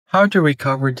How to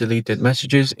recover deleted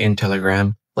messages in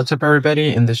Telegram. What's up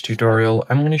everybody? In this tutorial,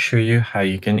 I'm going to show you how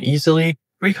you can easily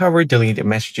recover deleted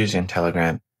messages in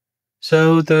Telegram.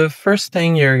 So the first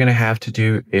thing you're going to have to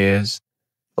do is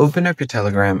open up your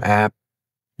Telegram app.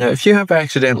 Now, if you have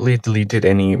accidentally deleted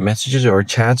any messages or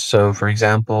chats, so for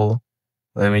example,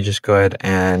 let me just go ahead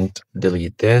and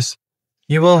delete this.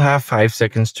 You will have 5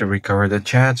 seconds to recover the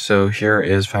chat. So here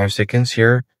is 5 seconds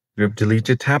here. Group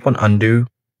deleted, tap on undo,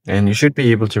 and you should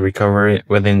be able to recover it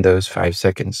within those 5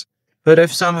 seconds. But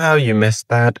if somehow you missed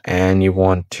that and you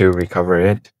want to recover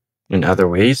it in other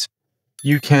ways,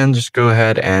 you can just go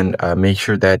ahead and make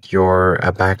sure that your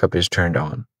backup is turned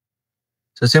on.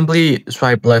 So simply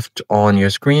swipe left on your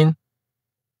screen.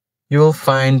 You will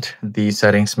find the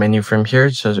settings menu from here.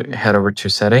 So head over to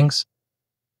settings.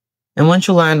 And once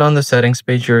you land on the settings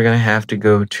page, you're going to have to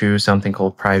go to something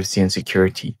called privacy and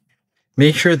security.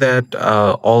 Make sure that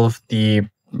all of the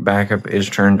backup is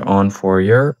turned on for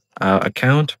your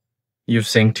account. You've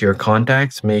synced your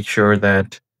contacts. Make sure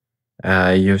that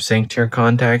you've synced your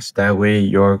contacts. That way,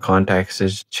 your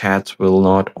contacts' chats will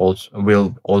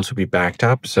also be backed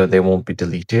up, so they won't be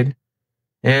deleted.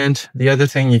 And the other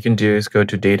thing you can do is go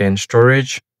to data and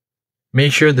storage.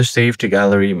 Make sure the save to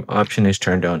gallery option is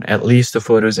turned on. At least the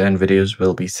photos and videos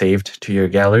will be saved to your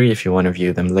gallery if you want to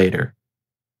view them later.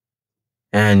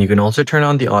 And you can also turn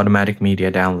on the automatic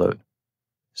media download.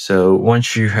 So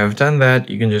once you have done that,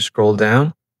 you can just scroll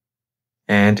down.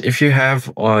 And if you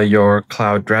have your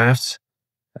cloud drafts,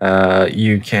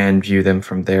 you can view them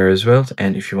from there as well.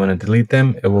 And if you want to delete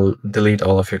them, it will delete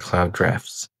all of your cloud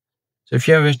drafts. So if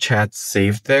you have a chat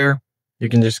saved there, you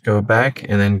can just go back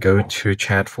and then go to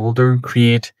chat folder,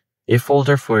 create a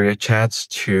folder for your chats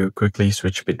to quickly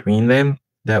switch between them.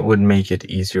 That would make it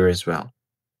easier as well.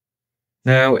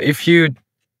 Now, if you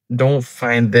don't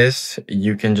find this,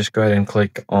 you can just go ahead and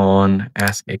click on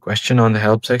ask a question on the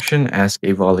help section, ask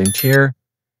a volunteer,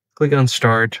 click on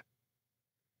start.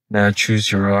 Now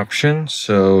choose your option.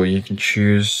 So you can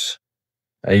choose,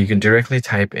 you can directly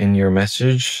type in your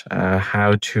message,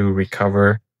 how to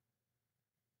recover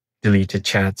deleted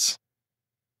chats.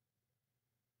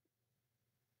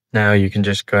 Now you can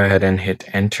just go ahead and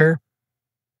hit enter,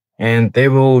 and they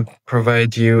will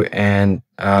provide you an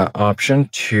option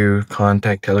to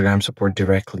contact Telegram support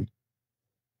directly.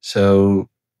 So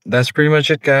that's pretty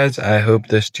much it, guys. I hope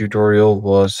this tutorial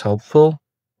was helpful,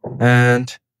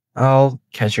 and I'll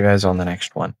catch you guys on the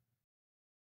next one.